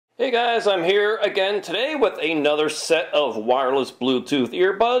Hey guys, I'm here again today with another set of wireless Bluetooth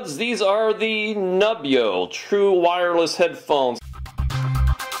earbuds. These are the NUBBYO True Wireless Headphones.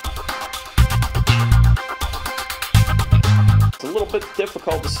 It's a little bit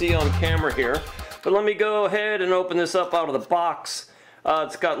difficult to see on camera here, but let me go ahead and open this up out of the box.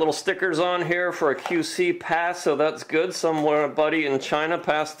 It's got little stickers on here for a QC pass, so that's good. Somebody in China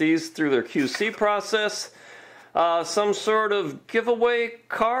passed these through their QC process. Some sort of giveaway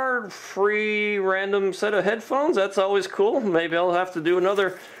card, free random set of headphones. That's always cool. Maybe I'll have to do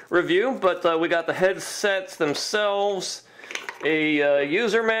another review, but we got the headsets themselves, a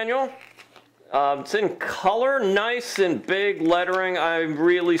user manual. It's in color, nice and big lettering. I'm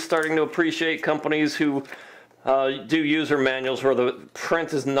really starting to appreciate companies who do user manuals where the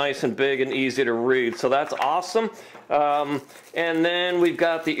print is nice and big and easy to read. So that's awesome. And then we've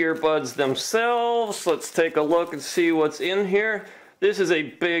got the earbuds themselves. Let's take a look and see what's in here. This is a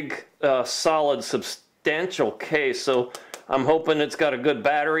big, solid, substantial case. So I'm hoping it's got a good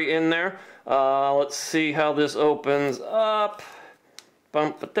battery in there. Let's see how this opens up.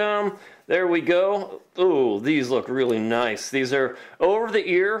 Bump it down. There we go. Ooh, these look really nice. These are over the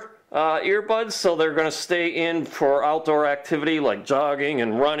ear earbuds, so they're going to stay in for outdoor activity like jogging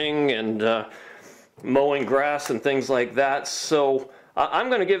and running and mowing grass and things like that. So I'm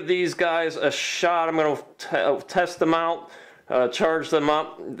going to give these guys a shot. I'm going to test them out, charge them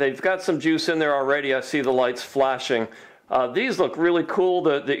up. They've got some juice in there already. I see the lights flashing. These look really cool.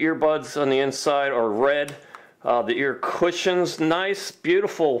 The earbuds on the inside are red. The ear cushions, nice,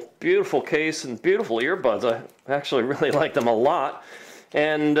 beautiful, beautiful case and beautiful earbuds. I actually really like them a lot.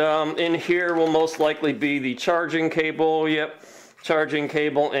 And in here will most likely be the charging cable. Yep, charging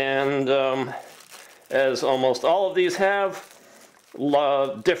cable, and as almost all of these have,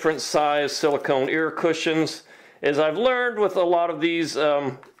 different size silicone ear cushions. As I've learned with a lot of these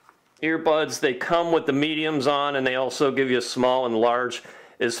earbuds, they come with the mediums on, and they also give you a small and large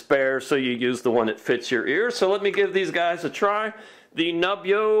as spare, so you use the one that fits your ear. So let me give these guys a try. The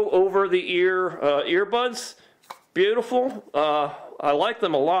NUBBYO over-the-ear earbuds, beautiful. I like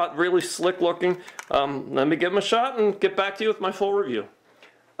them a lot, really slick looking. Let me give them a shot and get back to you with my full review.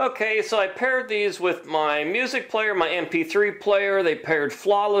 Okay, so I paired these with my music player, my MP3 player. They paired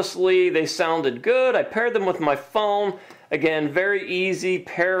flawlessly. They sounded good. I paired them with my phone. Again, very easy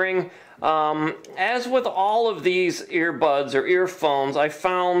pairing. As with all of these earbuds or earphones, I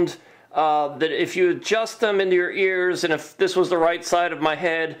found that if you adjust them into your ears, and if this was the right side of my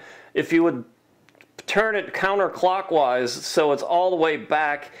head, if you would turn it counterclockwise so it's all the way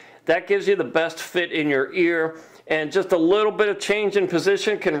back, that gives you the best fit in your ear. And just a little bit of change in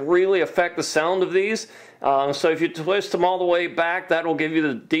position can really affect the sound of these. So if you twist them all the way back, that will give you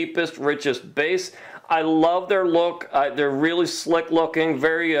the deepest, richest bass. I love their look. They're really slick looking,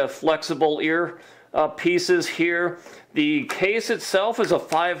 very flexible ear pieces here. The case itself is a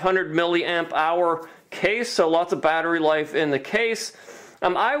 500 milliamp hour case, so lots of battery life in the case.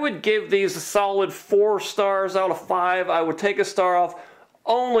 I would give these a solid 4 stars out of 5. I would take a star off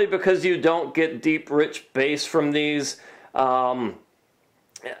only because you don't get deep, rich bass from these.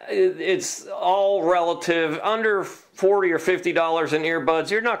 It's all relative. Under $40 or $50 in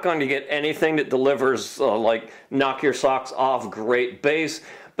earbuds, you're not going to get anything that delivers like knock your socks off great bass.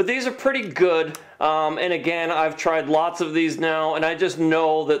 But these are pretty good. And again, I've tried lots of these now, and I just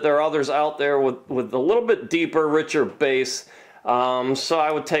know that there are others out there with a little bit deeper, richer bass. So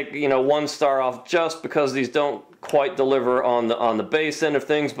I would take, 1 star off just because these don't quite deliver on the bass end of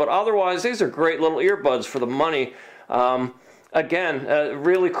things. But otherwise, these are great little earbuds for the money. Again,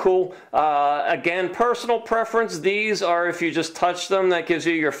 really cool. Again, personal preference. These are, if you just touch them, that gives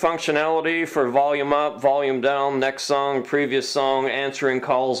you your functionality for volume up, volume down, next song, previous song, answering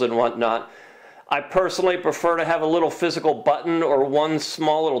calls and whatnot. I personally prefer to have a little physical button or one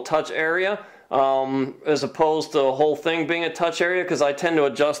small little touch area, as opposed to the whole thing being a touch area, because I tend to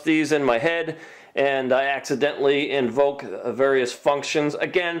adjust these in my head and I accidentally invoke various functions.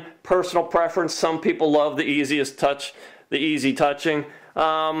 Again, personal preference. Some people love the easiest touch, the easy touching.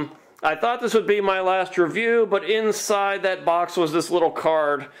 I thought this would be my last review, but inside that box was this little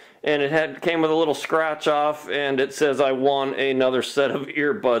card, and it came with a little scratch off, and it says I won another set of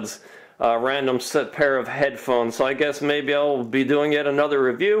earbuds. Random set pair of headphones. So I guess maybe I'll be doing yet another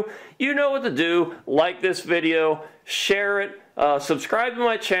review. You know what to do. Like this video, share it, subscribe to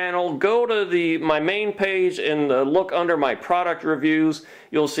my channel, go to my main page and look under my product reviews.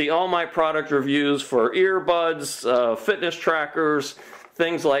 You'll see all my product reviews for earbuds, fitness trackers,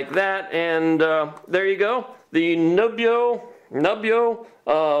 things like that. And there you go. The NUBBYO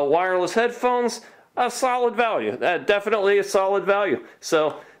wireless headphones, a solid value. Definitely a solid value.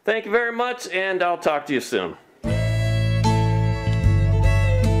 So Thank you very much, and I'll talk to you soon.